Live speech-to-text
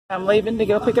I'm leaving to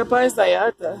go pick up Isaiah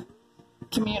at the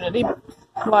community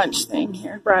lunch thing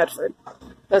here in Bradford.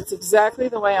 That's exactly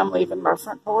the way I'm leaving my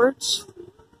front porch.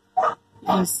 You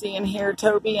can see and hear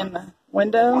Toby in the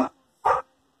window.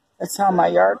 That's how my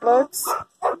yard looks.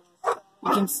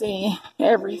 You can see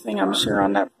everything, I'm sure,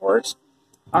 on that porch.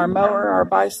 Our mower, our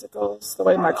bicycles, the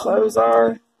way my clothes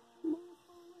are.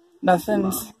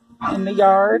 Nothing's in the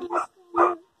yard.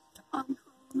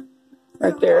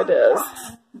 Right there it is.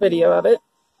 Video of it.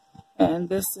 And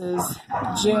this is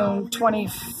June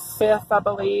 25th, I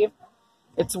believe.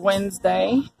 It's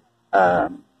Wednesday.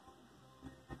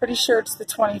 Pretty sure it's the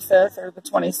 25th or the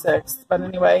 26th. But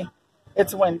anyway,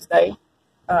 it's Wednesday.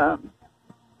 And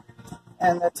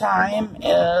the time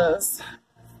is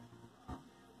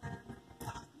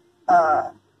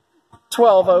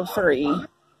 12:03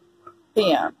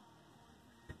 p.m.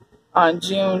 on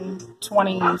June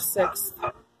 26th,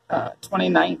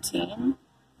 2019.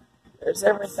 There's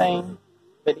everything,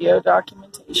 video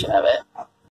documentation of it.